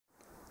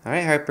All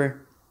right,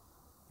 Harper.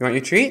 You want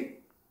your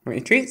treat? Want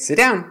your treat? Sit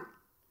down.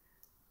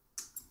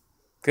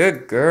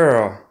 Good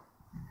girl.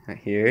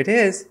 Here it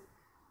is.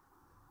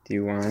 Do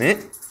you want it?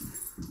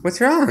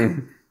 What's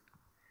wrong?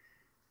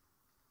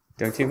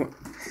 Don't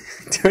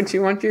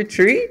you want your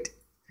treat?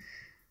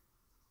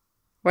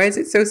 Why is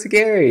it so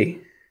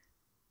scary?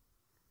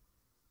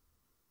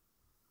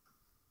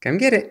 Come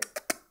get it.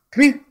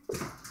 Come here.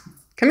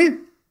 Come here.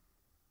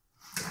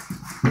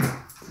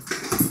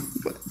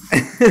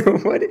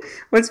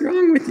 What's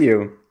wrong with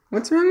you?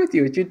 What's wrong with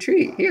you? It's your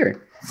treat.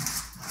 Here.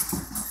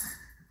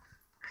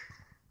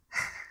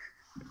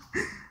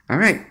 All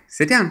right,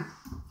 sit down.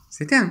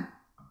 Sit down.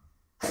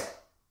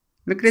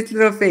 Look at its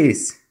little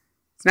face.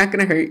 It's not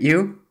gonna hurt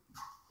you.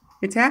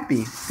 It's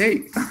happy. There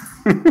you go.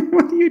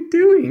 What are you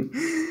doing?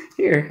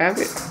 Here, have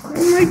it.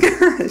 Oh my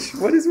gosh,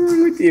 what is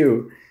wrong with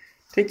you?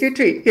 Take your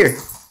treat. Here.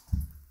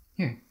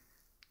 Here.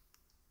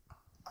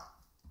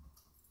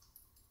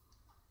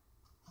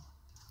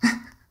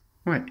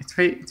 What? It's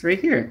right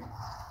here.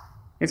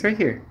 It's right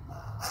here.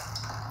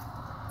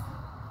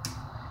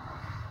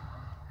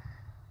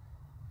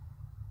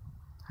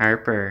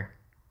 Harper.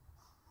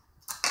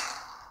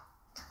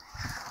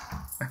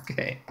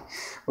 Okay.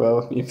 Well,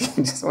 if you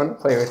just want to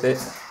play with it,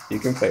 you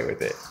can play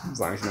with it, as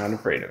long as you're not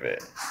afraid of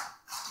it.